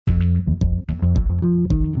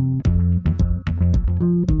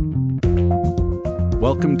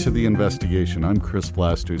Welcome to The Investigation. I'm Chris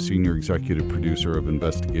Vlasto, Senior Executive Producer of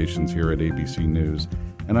Investigations here at ABC News.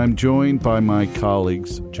 And I'm joined by my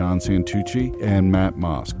colleagues, John Santucci and Matt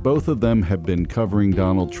Mosk. Both of them have been covering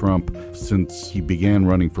Donald Trump since he began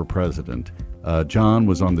running for president. John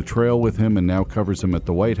was on the trail with him and now covers him at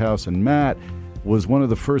the White House. And Matt was one of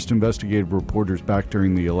the first investigative reporters back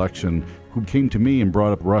during the election who came to me and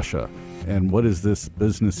brought up Russia. And what is this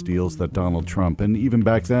business deals that Donald Trump? And even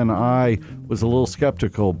back then, I was a little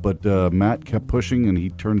skeptical, but Matt kept pushing, and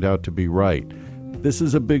he turned out to be right. This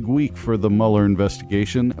is a big week for the Mueller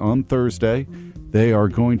investigation. On Thursday, they are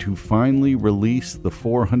going to finally release the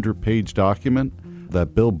 400-page document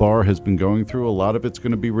that Bill Barr has been going through. A lot of it's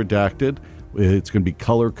going to be redacted. It's going to be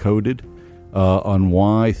color-coded on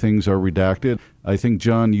why things are redacted. I think,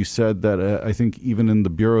 John, you said that I think even in the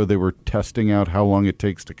Bureau they were testing out how long it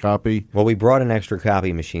takes to copy. Well, we brought in extra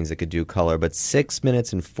copy machines that could do color, but 6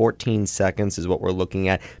 minutes and 14 seconds is what we're looking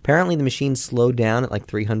at. Apparently the machine slowed down at like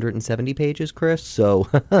 370 pages, Chris, so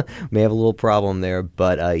may have a little problem there.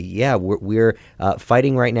 But we're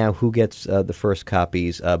fighting right now who gets the first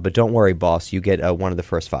copies. But don't worry, boss, you get one of the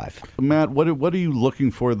first 5. Matt, what are you looking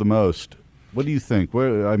for the most? What do you think?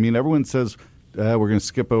 Everyone says we're going to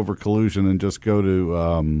skip over collusion and just go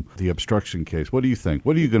to the obstruction case. What do you think?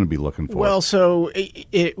 What are you going to be looking for? Well, so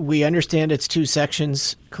we understand it's 2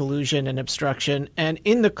 sections, collusion and obstruction. And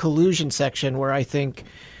in the collusion section, where I think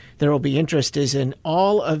there will be interest, is in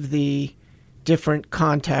all of the different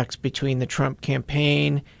contacts between the Trump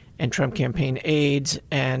campaign and Trump campaign aides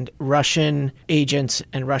and Russian agents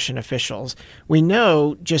and Russian officials. We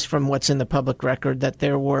know just from what's in the public record that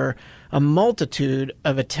there were a multitude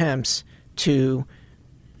of attempts to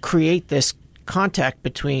create this contact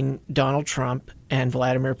between Donald Trump and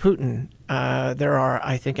Vladimir Putin. There are,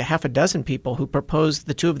 I think, a half a dozen people who proposed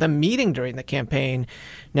the two of them meeting during the campaign.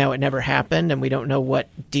 Now, it never happened, and we don't know what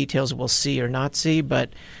details we'll see or not see,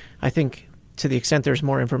 but I think to the extent there's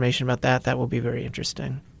more information about that, that will be very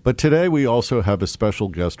interesting. But today we also have a special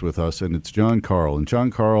guest with us, and it's John Karl. And John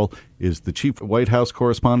Karl is the chief White House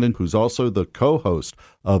correspondent who's also the co-host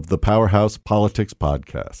of the Powerhouse Politics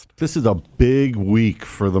podcast. This is a big week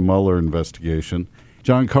for the Mueller investigation.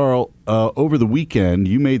 John Karl, over the weekend,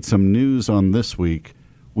 you made some news on This Week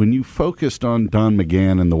when you focused on Don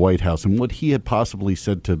McGahn in the White House and what he had possibly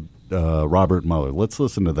said to Robert Mueller. Let's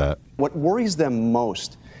listen to that. What worries them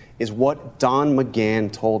most is what Don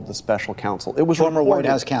McGahn told the special counsel. It was former White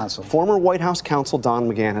House counsel. Former White House counsel Don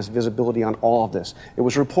McGahn has visibility on all of this. It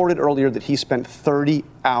was reported earlier that he spent 30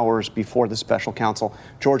 hours before the special counsel.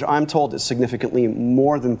 George, I'm told it's significantly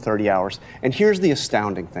more than 30 hours. And here's the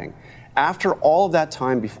astounding thing. After all of that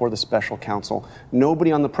time before the special counsel,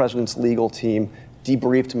 nobody on the president's legal team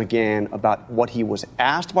debriefed McGahn about what he was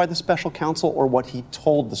asked by the special counsel or what he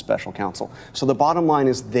told the special counsel. So the bottom line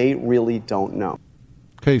is they really don't know.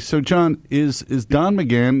 Okay, so John, is Don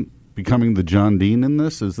McGahn becoming the John Dean in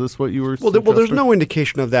this? Is this what you were suggesting? Well, there's no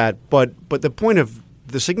indication of that, but the point of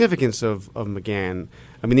the significance of McGahn,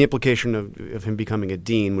 I mean, the implication of him becoming a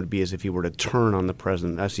dean would be as if he were to turn on the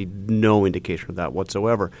president. I see no indication of that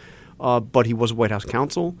whatsoever. But he was a White House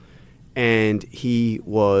counsel, and he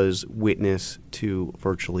was witness to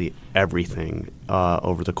virtually everything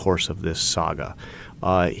over the course of this saga.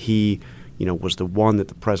 He was the one that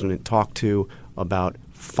the president talked to about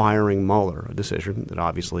firing Mueller, a decision that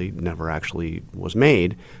obviously never actually was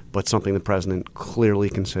made, but something the president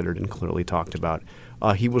clearly considered and clearly talked about.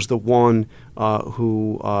 He was the one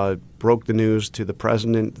who broke the news to the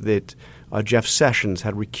president that Jeff Sessions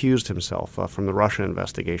had recused himself from the Russia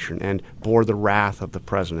investigation and bore the wrath of the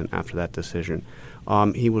president after that decision.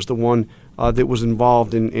 He was the one that was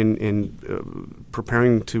involved in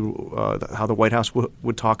preparing to how the White House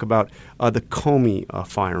would talk about the Comey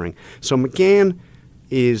firing. So McGahn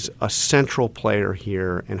is a central player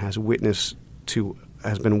here and has been witness to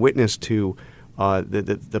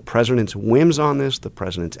the president's whims on this, the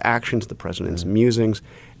president's actions, the president's musings,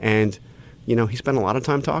 and he spent a lot of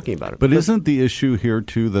time talking about it. But isn't the issue here,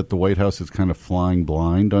 too, that the White House is kind of flying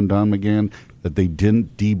blind on Don McGahn, that they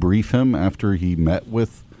didn't debrief him after he met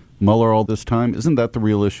with Mueller all this time? Isn't that the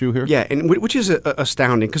real issue here? Yeah, and which is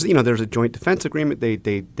astounding because, there's a joint defense agreement.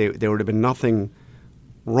 There would have been nothing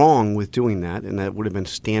wrong with doing that, and that would have been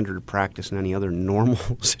standard practice in any other normal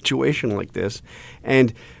situation like this.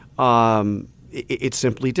 And it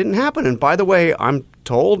simply didn't happen. And by the way, I'm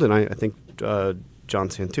told, and I think John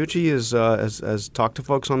Santucci has talked to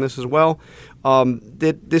folks on this as well,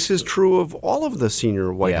 that this is true of all of the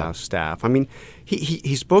senior White House staff. I mean,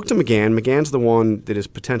 he spoke to McGahn. McGahn's the one that is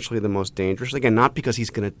potentially the most dangerous. Again, not because he's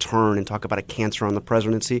going to turn and talk about a cancer on the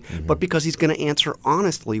presidency, but because he's going to answer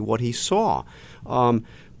honestly what he saw.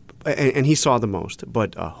 And he saw the most.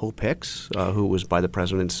 But Hope Hicks, who was by the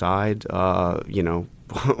president's side,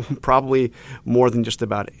 probably more than just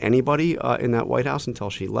about anybody in that White House until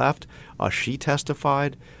she left. She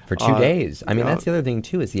testified. For 2 days. I mean, that's the other thing,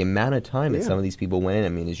 too, is the amount of time that some of these people went in. I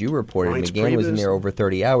mean, as you reported, McGahn was in there over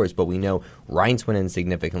 30 hours, but we know Reince went in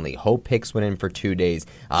significantly. Hope Hicks went in for 2 days.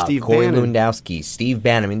 Corey Lewandowski, Steve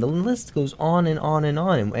Bannon. I mean, the list goes on and on and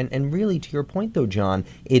on. And really, to your point, though, John,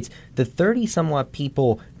 it's the 30-somewhat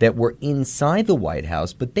people that were inside the White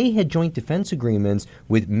House, but they had joint defense agreements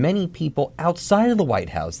with many people outside of the White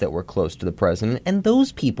House that were close to the president, and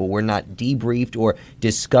those people were not debriefed or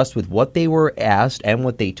discussed with what they were asked and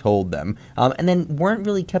what they told them, and then weren't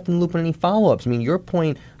really kept in the loop on any follow-ups. I mean, your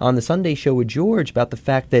point on the Sunday show with George about the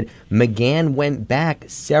fact that McGahn went back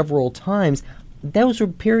several times, those were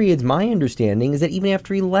periods, my understanding, is that even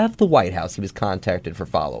after he left the White House, he was contacted for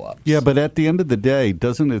follow-ups. Yeah, but at the end of the day,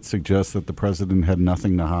 doesn't it suggest that the president had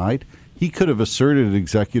nothing to hide? He could have asserted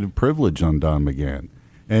executive privilege on Don McGahn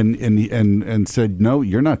and said, no,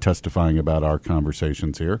 you're not testifying about our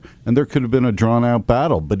conversations here. And there could have been a drawn-out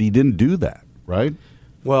battle, but he didn't do that, right?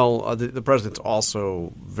 Well, the president's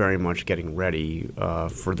also very much getting ready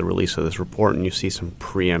for the release of this report, and you see some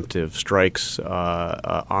preemptive strikes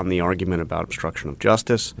on the argument about obstruction of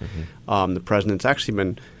justice. The president's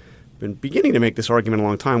actually been beginning to make this argument a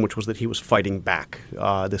long time, which was that he was fighting back.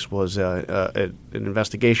 This was an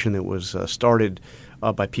investigation that was started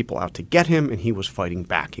by people out to get him, and he was fighting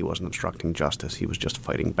back. He wasn't obstructing justice. He was just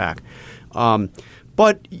fighting back.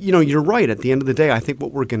 But, you're right. At the end of the day, I think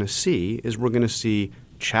what we're going to see is we're going to see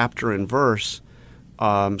chapter and verse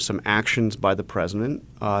some actions by the president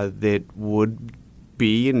that would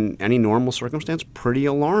be, in any normal circumstance, pretty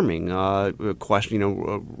alarming.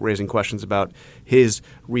 Raising questions about his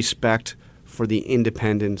respect for the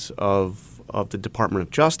independence of the Department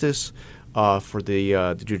of Justice, for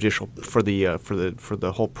the judicial, for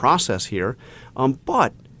the whole process here.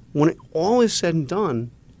 But when it all is said and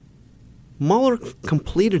done, Mueller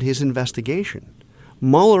completed his investigation.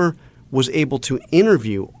 Mueller was able to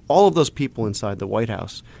interview all of those people inside the White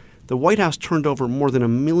House. The White House turned over more than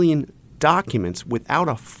 1 million documents without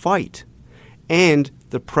a fight, and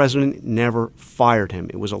the president never fired him.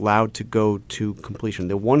 It was allowed to go to completion.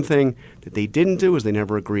 The one thing that they didn't do is they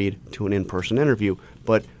never agreed to an in-person interview.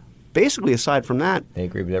 But basically, aside from that, they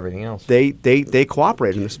agreed with everything else. They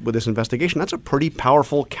cooperated with this investigation. That's a pretty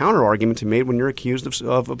powerful counter-argument to make when you're accused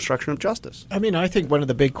of obstruction of justice. I mean, I think one of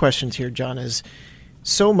the big questions here, John, is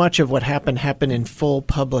so much of what happened in full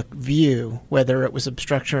public view, whether it was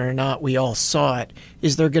obstruction or not, we all saw it.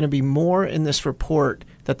 Is there going to be more in this report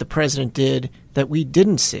that the president did that we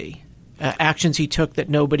didn't see? Actions he took that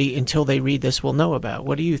nobody, until they read this, will know about.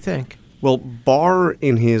 What do you think? Well, Barr,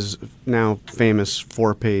 in his now famous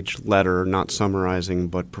 4-page letter, not summarizing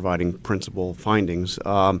but providing principal findings,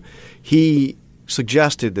 he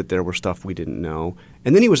suggested that there were stuff we didn't know.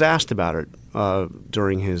 And then he was asked about it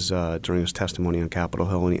during his testimony on Capitol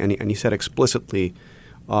Hill, and he said explicitly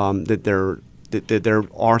that there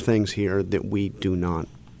are things here that we do not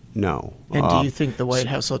know. And do you think the White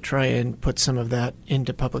House will try and put some of that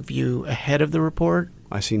into public view ahead of the report?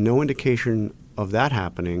 I see no indication of that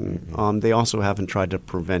happening. They also haven't tried to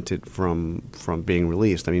prevent it from being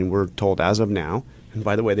released. I mean, we're told as of now, and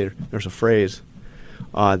by the way, there's a phrase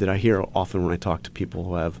that I hear often when I talk to people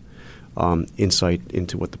who have insight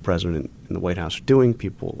into what the president and the White House are doing,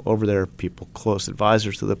 people over there, people close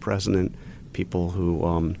advisors to the president, people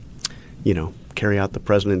who, carry out the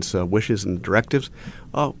president's wishes and directives,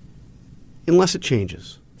 unless it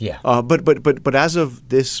changes. Yeah. But as of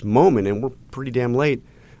this moment, and we're pretty damn late,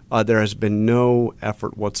 there has been no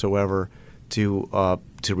effort whatsoever to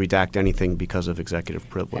redact anything because of executive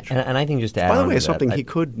privilege. And I think just to add by the on way, to it's something that, he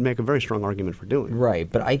could make a very strong argument for doing. Right,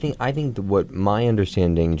 but I think what my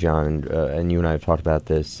understanding, John, and you and I have talked about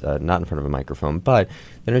this, not in front of a microphone, but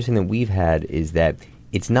the understanding that we've had is that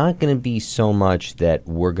it's not going to be so much that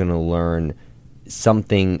we're going to learn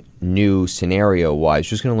something new scenario-wise,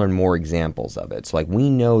 just going to learn more examples of it. So, like, we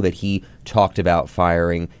know that he talked about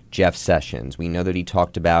firing Jeff Sessions. We know that he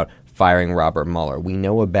talked about firing Robert Mueller. We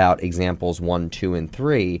know about examples 1, 2, and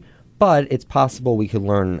 3, but it's possible we could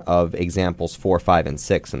learn of examples 4, 5, and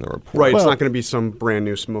 6 in the report. Right, it's not going to be some brand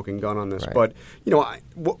new smoking gun on this. Right. But,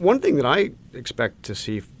 one thing that I expect to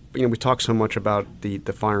see we talk so much about the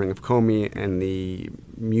firing of Comey and the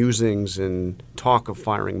musings and talk of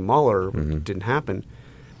firing Mueller didn't happen.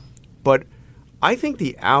 But I think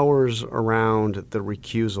the hours around the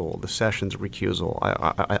recusal, the Sessions recusal,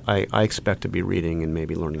 I expect to be reading and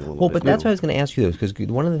maybe learning a little bit. Well, but that's what I was going to ask you, though, because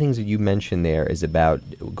one of the things that you mentioned there is about,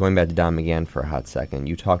 going back to Don McGahn for a hot second,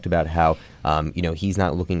 you talked about how, he's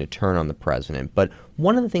not looking to turn on the president. But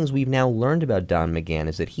one of the things we've now learned about Don McGahn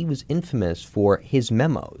is that he was infamous for his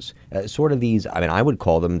memos, sort of these, I would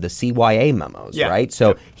call them the CYA memos, right?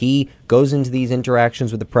 So he goes into these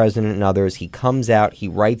interactions with the president and others. He comes out, he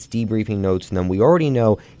writes debriefing notes, and then we already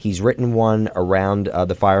know he's written one around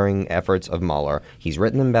the firing efforts of Mueller. He's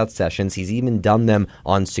written them about Sessions. He's even done them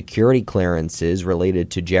on security clearances related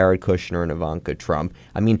to Jared Kushner and Ivanka Trump.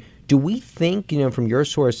 Do we think, from your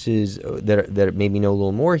sources that maybe know a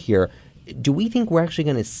little more here, do we think we're actually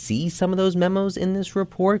going to see some of those memos in this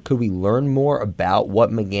report? Could we learn more about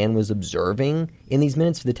what McGahn was observing in these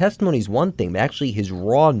minutes? The testimony is one thing, but actually his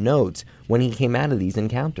raw notes when he came out of these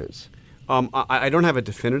encounters. I don't have a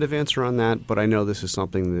definitive answer on that, but I know this is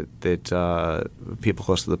something that people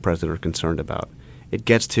close to the president are concerned about. It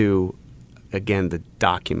gets to, again, the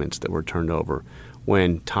documents that were turned over.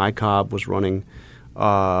 When Ty Cobb was running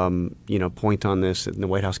point on this in the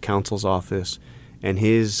White House counsel's office, and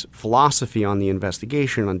his philosophy on the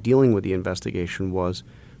investigation, on dealing with the investigation, was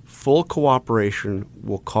full cooperation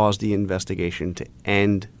will cause the investigation to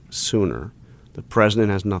end sooner. The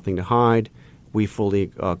president has nothing to hide. We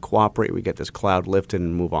fully cooperate. We get this cloud lifted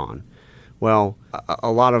and move on. Well,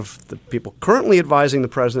 a lot of the people currently advising the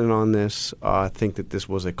president on this think that this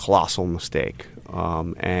was a colossal mistake,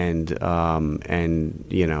 and one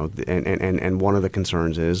of the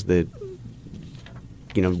concerns is that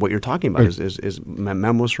what you're talking about is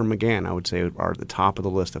memos from McGahn. I would say are at the top of the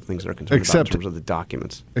list of things that are concerned about in terms of the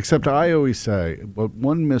documents. Except I always say, but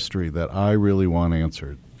one mystery that I really want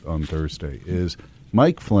answered on Thursday is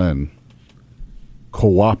Mike Flynn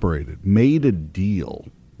cooperated, made a deal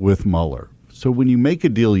with Mueller. So when you make a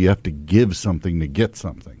deal, you have to give something to get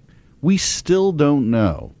something. We still don't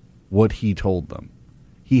know what he told them.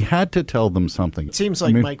 He had to tell them something. It seems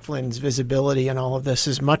like Mike Flynn's visibility in all of this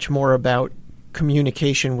is much more about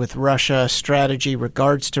communication with Russia, strategy,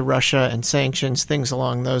 regards to Russia and sanctions, things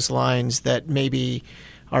along those lines that maybe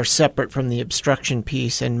are separate from the obstruction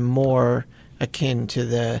piece and more akin to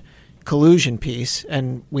the collusion piece.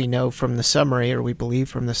 And we know from the summary, or we believe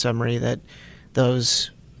from the summary, that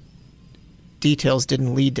those details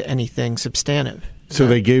didn't lead to anything substantive. So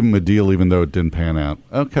they gave him a deal even though it didn't pan out.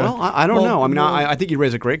 Okay. Well, I don't know. I think you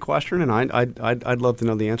raise a great question, and I'd love to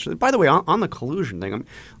know the answer. By the way, on the collusion thing,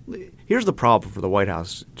 here's the problem for the White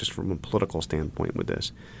House, just from a political standpoint with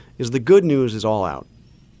this, is the good news is all out.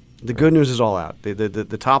 The good news is all out.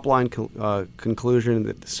 The top line conclusion,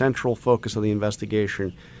 that the central focus of the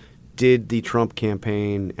investigation, did the Trump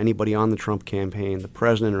campaign, anybody on the Trump campaign, the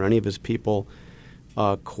president or any of his people,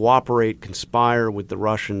 cooperate, conspire with the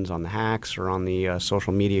Russians on the hacks or on the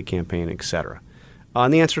social media campaign, etc.?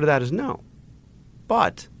 And the answer to that is no.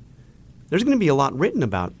 But there's going to be a lot written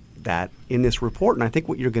about that in this report, and I think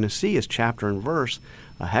what you're going to see is chapter and verse,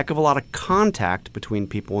 a heck of a lot of contact between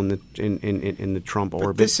people in the Trump orbit.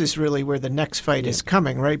 But this is really where the next fight is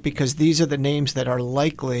coming, right? Because these are the names that are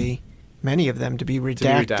likely, many of them, to be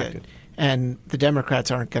redacted. And the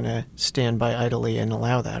Democrats aren't going to stand by idly and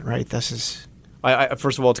allow that, right? This is...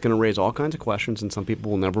 First of all, it's going to raise all kinds of questions, and some people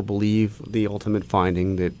will never believe the ultimate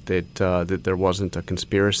finding that there wasn't a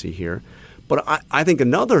conspiracy here. But I think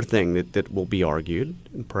another thing that will be argued,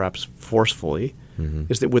 and perhaps forcefully,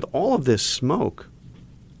 is that with all of this smoke,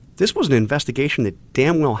 this was an investigation that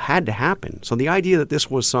damn well had to happen. So the idea that this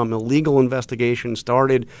was some illegal investigation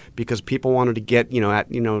started because people wanted to get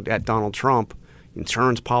at Donald Trump,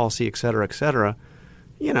 insurance policy, et cetera,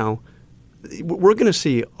 we're going to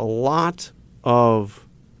see a lot of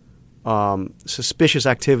suspicious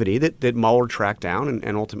activity that Mueller tracked down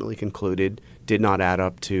and ultimately concluded did not add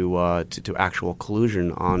up to actual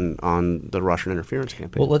collusion on the Russian interference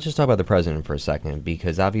campaign. Well, let's just talk about the president for a second,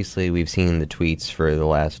 because obviously we've seen the tweets for the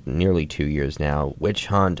last nearly 2 years now, witch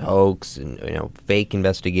hunt, hoax, and fake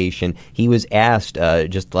investigation. He was asked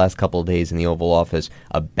just the last couple of days in the Oval Office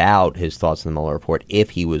about his thoughts on the Mueller report,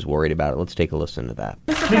 if he was worried about it. Let's take a listen to that.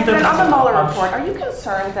 Mr. President, on the Mueller report, are you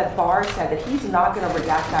concerned that Barr said that he's not going to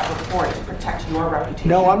redact that report to protect your reputation?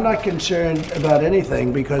 No, I'm not concerned about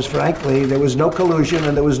anything because, frankly, there was no collusion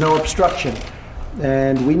and there was no obstruction.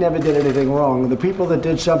 And we never did anything wrong. The people that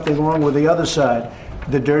did something wrong were the other side,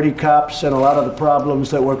 the dirty cops and a lot of the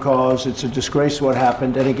problems that were caused. It's a disgrace what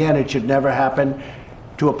happened. And again, it should never happen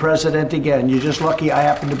to a president again. You're just lucky I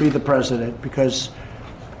happen to be the president because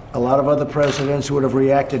A lot of other presidents would have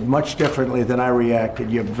reacted much differently than I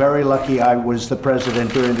reacted. You're very lucky I was the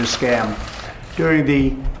president during the scam, during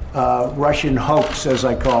the Russian hoax, as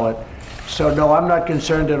I call it. So, no, I'm not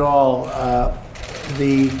concerned at all.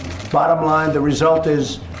 The bottom line, the result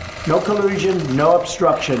is no collusion, no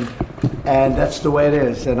obstruction, and that's the way it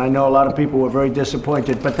is. And I know a lot of people were very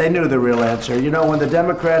disappointed, but they knew the real answer. You know, when the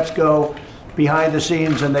Democrats go behind the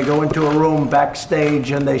scenes and they go into a room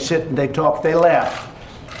backstage and they sit and they talk, they laugh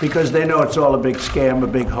because they know it's all a big scam, a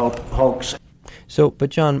big hoax. So, but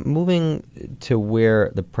John, moving to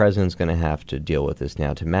where the president's going to have to deal with this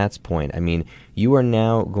now, to Matt's point, I mean, you are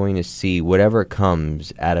now going to see whatever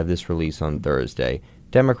comes out of this release on Thursday.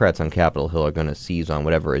 Democrats on Capitol Hill are going to seize on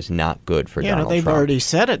whatever is not good for Donald Trump. Yeah, they've already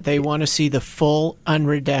said it. They want to see the full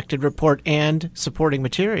unredacted report and supporting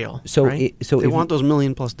material. So, right? They want those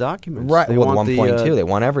million-plus documents. Right, they well, want 1.2. They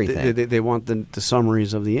want everything. They want the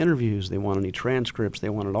summaries of the interviews. They want any transcripts. They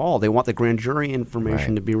want it all. They want the grand jury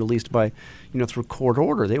information to be released by, through court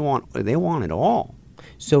order. They want it all.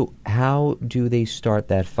 So how do they start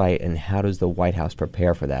that fight, and how does the White House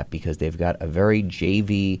prepare for that? Because they've got a very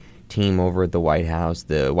JV team over at the White House.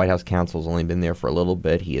 The White House counsel's only been there for a little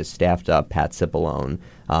bit. He has staffed up Pat Cipollone,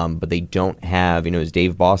 but they don't have, as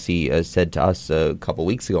Dave Bossie said to us a couple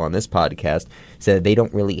weeks ago on this podcast, said they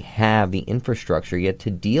don't really have the infrastructure yet to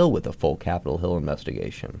deal with a full Capitol Hill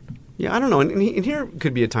investigation. Yeah, I don't know, and here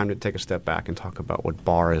could be a time to take a step back and talk about what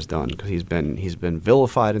Barr has done, because he's been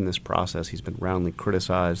vilified in this process. He's been roundly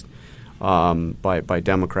criticized by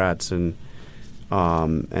Democrats and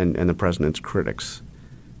the president's critics.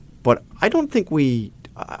 But I don't think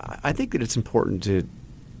I think that it's important to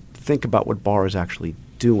think about what Barr is actually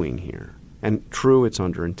doing here. And true, it's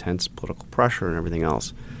under intense political pressure and everything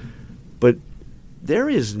else. But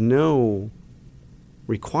there is no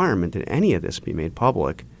requirement that any of this be made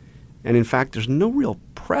public. And in fact, there's no real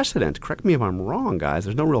precedent. Correct me if I'm wrong, guys.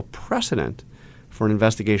 There's no real precedent for an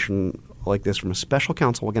investigation like this from a special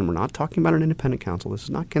counsel. Again, we're not talking about an independent counsel. This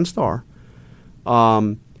is not Ken Starr.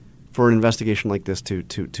 For an investigation like this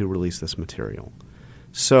to release this material.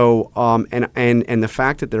 So and the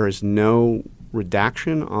fact that there is no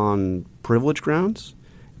redaction on privilege grounds,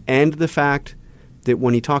 and the fact that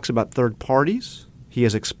when he talks about third parties, he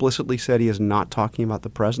has explicitly said he is not talking about the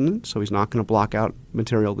president, so he's not going to block out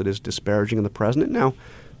material that is disparaging of the president. Now,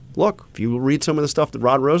 look, if you read some of the stuff that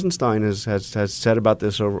Rod Rosenstein has said about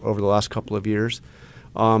this over the last couple of years,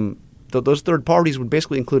 those third parties would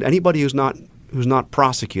basically include anybody who's not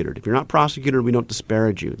prosecuted. If you're not prosecuted, we don't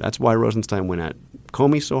disparage you. That's why Rosenstein went at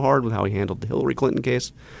Comey so hard with how he handled the Hillary Clinton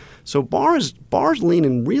case. So Barr's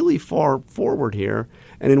leaning really far forward here,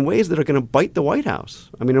 and in ways that are going to bite the White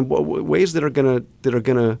House. I mean, in ways that are going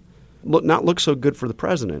to not look so good for the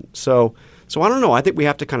president. So I don't know. I think we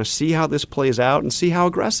have to kind of see how this plays out and see how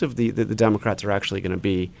aggressive the Democrats are actually going to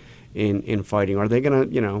be in fighting. Are they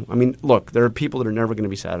going to, I mean, look, there are people that are never going to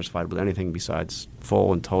be satisfied with anything besides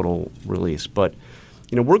full and total release. But,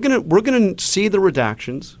 we're going to see the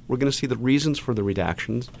redactions. We're going to see the reasons for the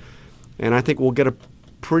redactions. And I think we'll get a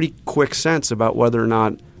pretty quick sense about whether or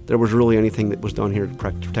not there was really anything that was done here to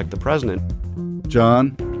protect the president.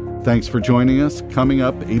 John, thanks for joining us. Coming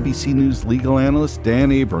up, ABC News legal analyst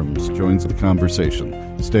Dan Abrams joins the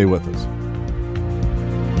conversation. Stay with us.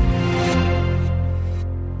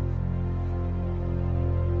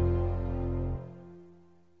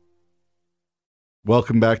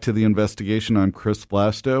 Welcome back to The Investigation. I'm Chris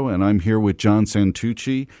Blasto, and I'm here with John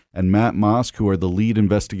Santucci and Matt Mosk, who are the lead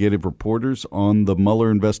investigative reporters on the Mueller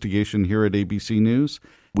investigation here at ABC News.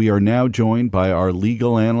 We are now joined by our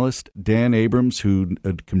legal analyst, Dan Abrams, who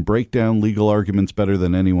can break down legal arguments better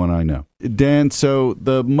than anyone I know. Dan, so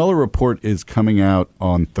the Mueller report is coming out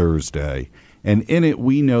on Thursday, and in it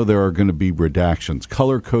we know there are going to be redactions,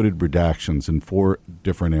 color-coded redactions in 4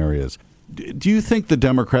 different areas. Do you think the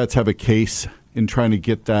Democrats have a case in trying to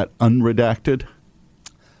get that unredacted?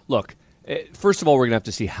 Look, first of all, we're going to have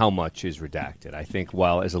to see how much is redacted. I think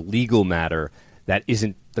while as a legal matter, that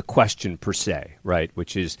isn't the question per se, right,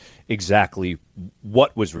 which is exactly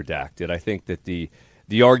what was redacted. I think that the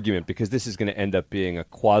argument, because this is going to end up being a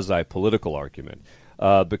quasi-political argument,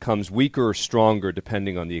 becomes weaker or stronger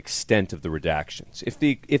depending on the extent of the redactions. If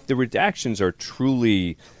the redactions are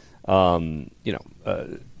truly,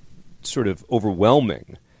 sort of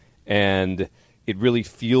overwhelming, and it really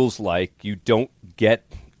feels like you don't get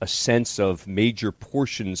a sense of major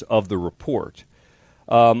portions of the report,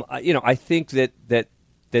 I think that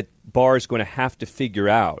Barr is going to have to figure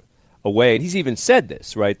out a way, and he's even said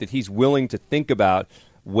this, right, that he's willing to think about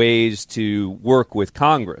ways to work with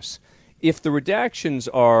Congress. If the redactions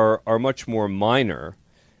are much more minor,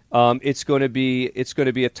 it's going to be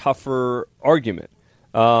a tougher argument.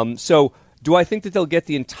 So, do I think that they'll get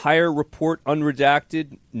the entire report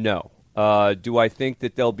unredacted? No. Do I think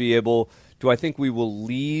that they'll be able? Do I think we will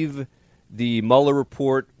leave the Mueller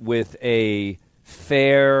report with a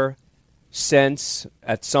fair sense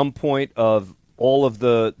at some point of all of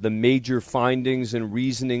the major findings and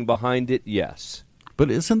reasoning behind it? Yes. But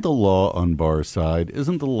isn't the law on Barr's side?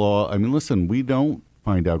 Isn't the law? I mean, listen, we don't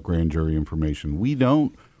find out grand jury information. We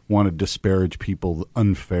don't want to disparage people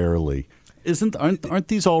unfairly. Aren't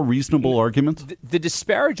these all reasonable arguments? The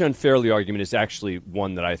disparage unfairly argument is actually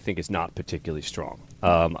one that I think is not particularly strong.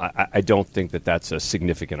 I don't think that that's a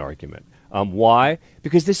significant argument. Why?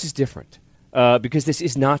 Because this is different. Because this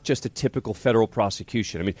is not just a typical federal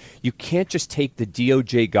prosecution. I mean, you can't just take the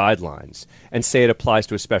DOJ guidelines and say it applies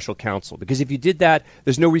to a special counsel. Because if you did that,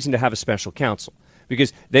 there's no reason to have a special counsel.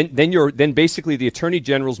 Because then basically the attorney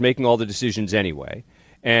general's making all the decisions anyway.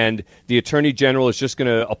 And the attorney general is just going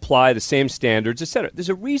to apply the same standards, et cetera. There's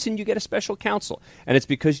a reason you get a special counsel, and it's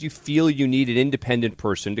because you feel you need an independent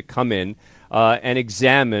person to come in and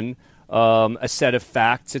examine a set of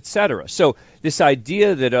facts, et cetera. So this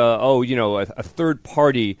idea that a third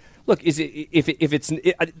party look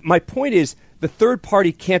my point is the third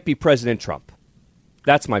party can't be President Trump.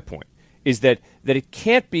 That's my point. Is that it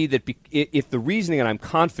can't be that if the reasoning, and I'm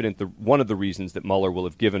confident that one of the reasons that Mueller will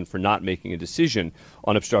have given for not making a decision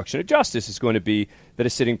on obstruction of justice is going to be that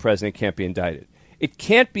a sitting president can't be indicted. It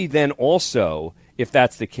can't be then also, if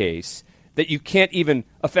that's the case, that you can't even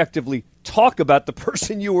effectively talk about the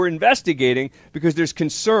person you were investigating because there's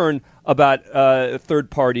concern about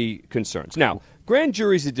third-party concerns. Now, grand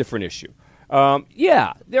jury is a different issue.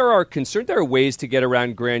 There are concerns. There are ways to get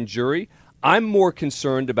around grand jury. I'm more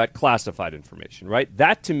concerned about classified information, right?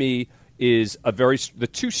 That to me is the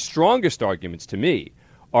two strongest arguments to me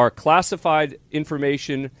are classified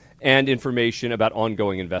information and information about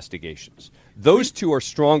ongoing investigations. Those two are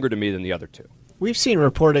stronger to me than the other two. We've seen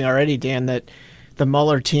reporting already, Dan, that the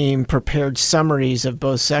Mueller team prepared summaries of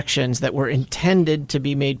both sections that were intended to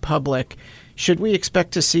be made public. Should we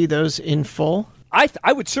expect to see those in full?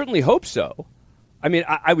 I would certainly hope so. I mean,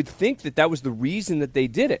 I would think that was the reason that they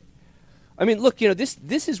did it. I mean, look,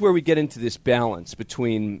 this is where we get into this balance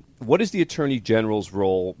between what is the Attorney General's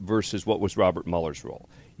role versus what was Robert Mueller's role.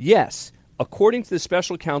 Yes, according to the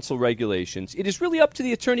special counsel regulations, it is really up to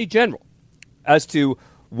the Attorney General as to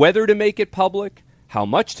whether to make it public, how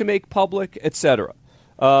much to make public, etc.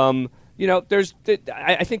 I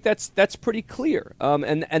think that's pretty clear,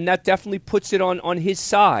 and that definitely puts it on his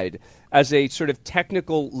side as a sort of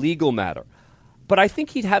technical legal matter. But I think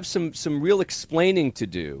he'd have some real explaining to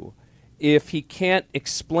do if he can't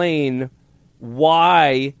explain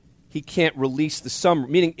why he can't release the summary.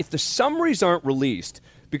 Meaning, if the summaries aren't released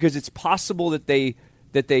because it's possible that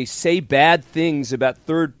they say bad things about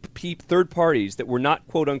third parties that were not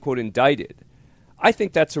quote unquote indicted, I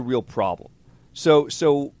think that's a real problem. So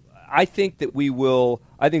I think that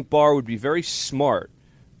I think Barr would be very smart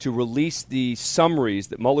to release the summaries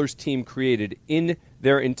that Mueller's team created in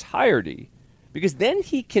their entirety, because then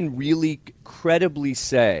he can really credibly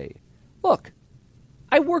say, look,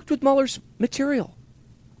 I worked with Mueller's material.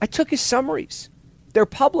 I took his summaries. They're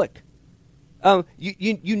public.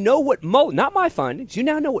 You know what not my findings. You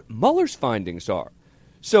now know what Mueller's findings are.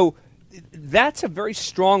 So that's a very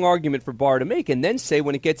strong argument for Barr to make, and then say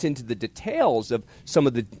when it gets into the details of some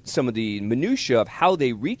of the minutia of how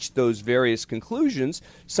they reached those various conclusions,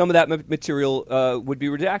 some of that material would be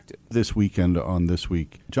redacted. This weekend on This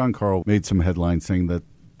Week, John Carl made some headlines saying that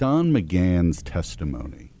Don McGahn's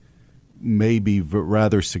testimony may be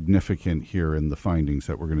rather significant here in the findings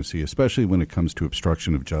that we're going to see, especially when it comes to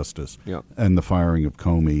obstruction of justice and the firing of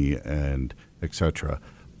Comey and et cetera.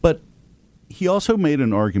 But he also made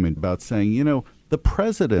an argument about saying, the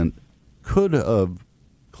president could have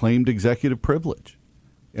claimed executive privilege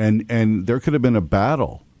and there could have been a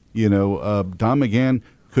battle. Don McGahn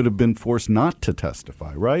could have been forced not to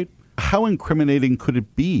testify, right? How incriminating could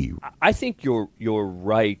it be? I think you're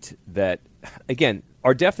right that, again,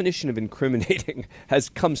 our definition of incriminating has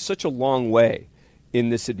come such a long way in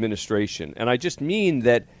this administration. And I just mean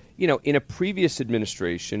that, in a previous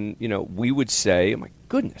administration, we would say, oh my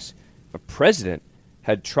goodness, if a president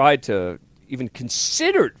had tried to even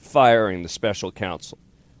considered firing the special counsel,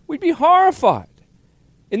 we'd be horrified.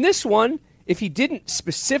 In this one, if he didn't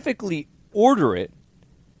specifically order it,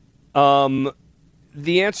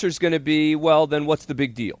 the answer is going to be, well, then what's the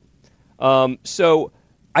big deal? So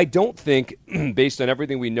I don't think, based on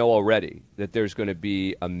everything we know already, that there's going to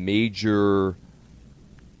be a major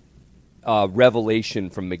revelation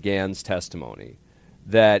from McGahn's testimony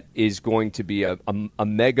that is going to be a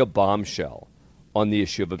mega bombshell on the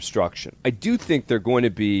issue of obstruction. I do think there are going to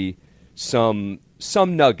be some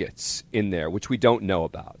nuggets in there which we don't know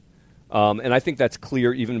about. And I think that's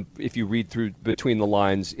clear even if you read through between the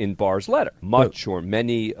lines in Barr's letter. Much or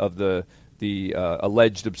many of the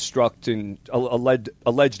alleged obstructions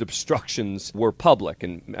were public.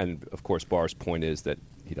 And of course, Barr's point is that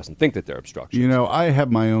he doesn't think that they're obstructions. You know, I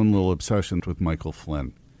have my own little obsession with Michael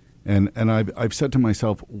Flynn. And I've said to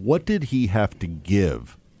myself, what did he have to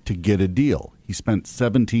give to get a deal? He spent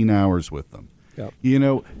 17 hours with them. Yep. You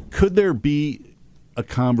know, could there be a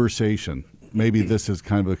conversation? Maybe this is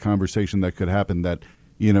kind of a conversation that could happen that,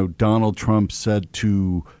 you know, Donald Trump said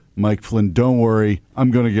to Mike Flynn, don't worry,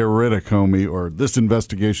 I'm going to get rid of Comey, or this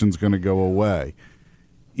investigation's going to go away.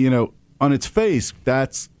 You know, on its face,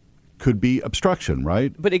 that's could be obstruction,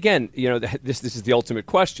 right? But again, you know, this is the ultimate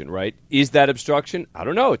question, right? Is that obstruction? I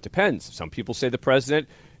don't know. It depends. Some people say the president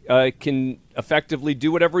can effectively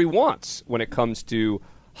do whatever he wants when it comes to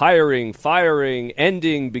hiring, firing,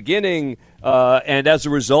 ending, beginning, and as a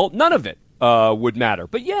result, none of it would matter.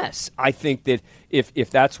 But yes, I think that if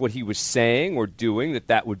that's what he was saying or doing,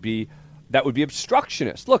 that would be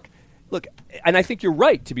obstructionist. Look, and I think you're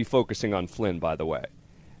right to be focusing on Flynn, by the way.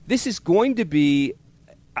 This is going to be,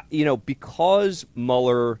 you know, because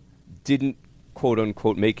Mueller didn't, quote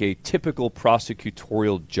unquote, make a typical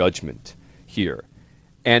prosecutorial judgment here,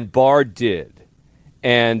 and Barr did,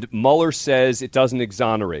 and Mueller says it doesn't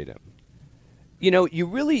exonerate him. You know,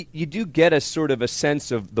 you do get a sort of a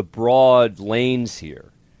sense of the broad lanes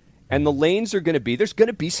here. And the lanes are going to be, there's going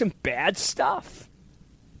to be some bad stuff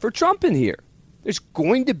for Trump in here. There's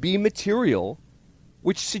going to be material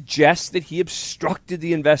which suggests that he obstructed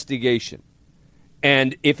the investigation.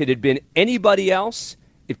 And if it had been anybody else,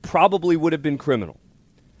 it probably would have been criminal.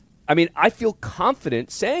 I mean, I feel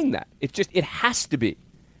confident saying that. It has to be.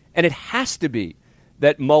 And it has to be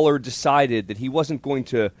that Mueller decided that he wasn't going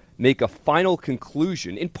to make a final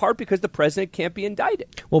conclusion, in part because the president can't be indicted.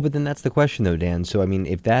 Well, but then that's the question, though, Dan. So, I mean,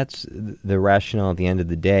 if that's the rationale at the end of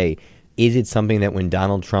the day, is it something that when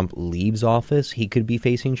Donald Trump leaves office, he could be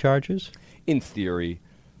facing charges? In theory,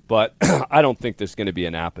 but I don't think there's going to be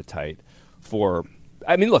an appetite for...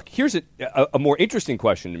 I mean, look, here's a more interesting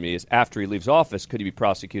question to me is after he leaves office, could he be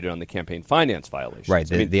prosecuted on the campaign finance violations? Right,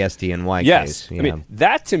 the SDNY yes, case. I mean,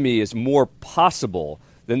 that to me is more possible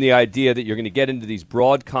than the idea that you're going to get into these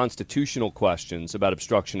broad constitutional questions about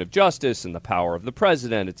obstruction of justice and the power of the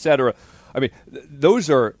president, et cetera. I mean, those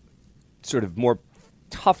are sort of more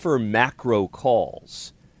tougher macro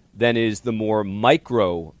calls than is the more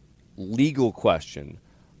micro legal question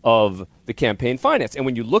of the campaign finance. And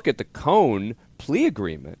when you look at the Cohn plea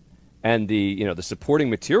agreement and the supporting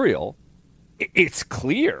material, it's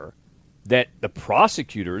clear that the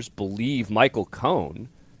prosecutors believe Michael Cohn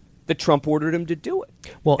that Trump ordered him to do it.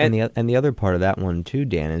 Well, and the other part of that one too,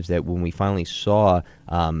 Dan, is that when we finally saw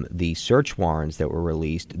the search warrants that were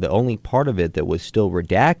released, the only part of it that was still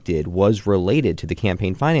redacted was related to the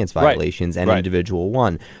campaign finance violations and Individual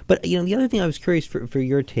One. But the other thing I was curious for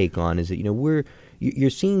your take on is that you're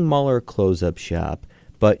seeing Mueller close up shop,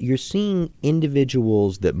 but you're seeing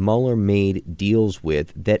individuals that Mueller made deals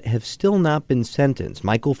with that have still not been sentenced.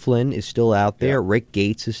 Michael Flynn is still out there. Yeah. Rick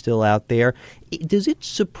Gates is still out there. Does it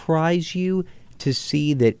surprise you to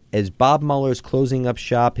see that as Bob Mueller's closing up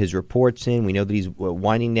shop, his reports in, we know that he's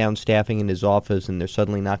winding down staffing in his office and they're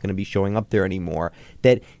suddenly not going to be showing up there anymore,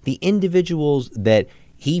 that the individuals that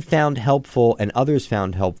he found helpful and others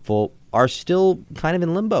found helpful are still kind of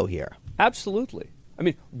in limbo here? Absolutely. I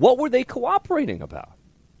mean, what were they cooperating about?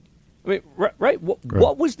 I mean, right.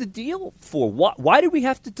 What was the deal for? Why did we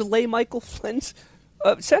have to delay Michael Flynn's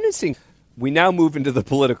sentencing? We now move into the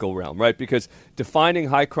political realm, right? Because defining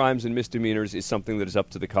high crimes and misdemeanors is something that is up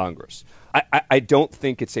to the Congress. I don't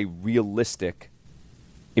think it's a realistic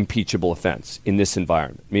impeachable offense in this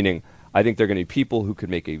environment, meaning I think there are going to be people who could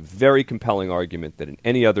make a very compelling argument that in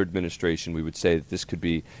any other administration we would say that this could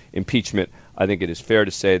be impeachment. I think it is fair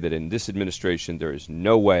to say that in this administration there is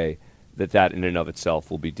no way that in and of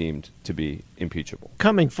itself will be deemed to be impeachable.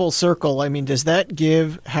 Coming full circle, I mean, does that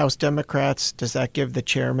give House Democrats, does that give the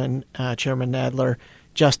chairman, Chairman Nadler,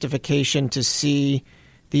 justification to see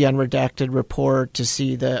the unredacted report, to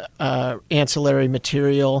see the ancillary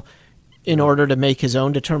material in order to make his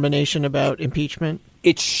own determination about impeachment?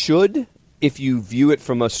 It should, if you view it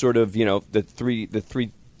from a sort of, the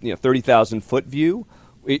 30,000-foot view.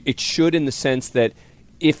 It should in the sense that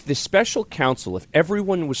if the special counsel, if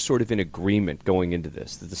everyone was sort of in agreement going into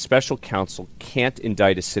this, that the special counsel can't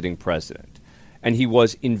indict a sitting president, and he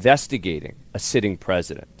was investigating a sitting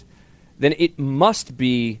president, then it must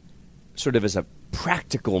be sort of as a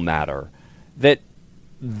practical matter that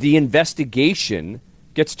the investigation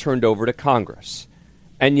gets turned over to Congress.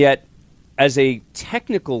 And yet, as a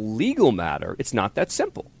technical legal matter, it's not that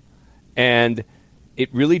simple. And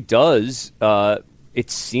it really does, it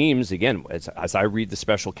seems, again, as I read the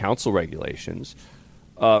special counsel regulations,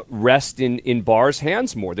 rest in Barr's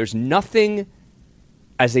hands more. There's nothing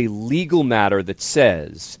as a legal matter that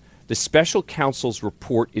says the special counsel's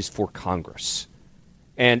report is for Congress.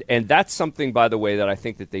 And that's something, by the way, that I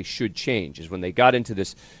think that they should change, is when they got into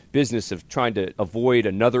this business of trying to avoid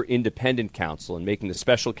another independent counsel and making the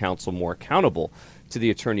special counsel more accountable to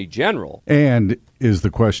the Attorney General. And is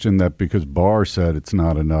the question that because Barr said it's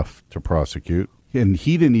not enough to prosecute, and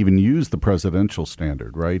he didn't even use the presidential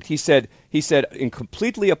standard, right? He said, in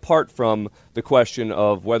completely apart from the question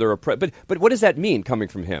of whether but what does that mean coming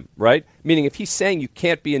from him, right? Meaning if he's saying you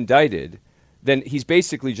can't be indicted, then he's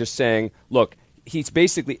basically just saying, look, he's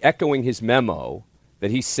basically echoing his memo that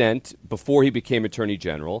he sent before he became Attorney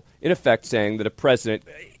General, in effect saying that a president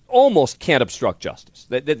almost can't obstruct justice.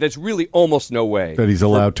 There's really almost no way. That he's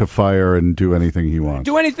allowed to fire and do anything he wants.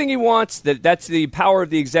 Do anything he wants, that's the power of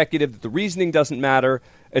the executive, that the reasoning doesn't matter,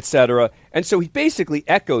 etc. And so he basically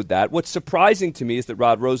echoed that. What's surprising to me is that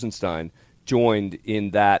Rod Rosenstein joined in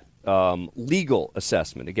that legal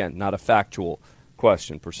assessment. Again, not a factual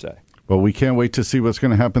question per se. Well, we can't wait to see what's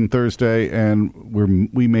going to happen Thursday, and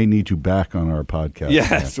we may need you back on our podcast.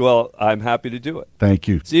 Yes, well, I'm happy to do it. Thank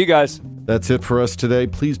you. See you guys. That's it for us today.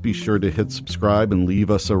 Please be sure to hit subscribe and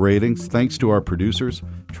leave us a rating. Thanks to our producers,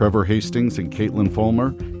 Trevor Hastings and Caitlin Fulmer.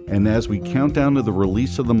 And as we count down to the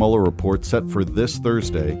release of the Mueller report set for this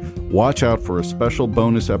Thursday, watch out for a special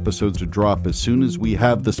bonus episode to drop as soon as we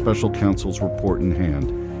have the special counsel's report in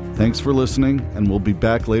hand. Thanks for listening, and we'll be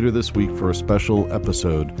back later this week for a special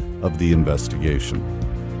episode of The Investigation.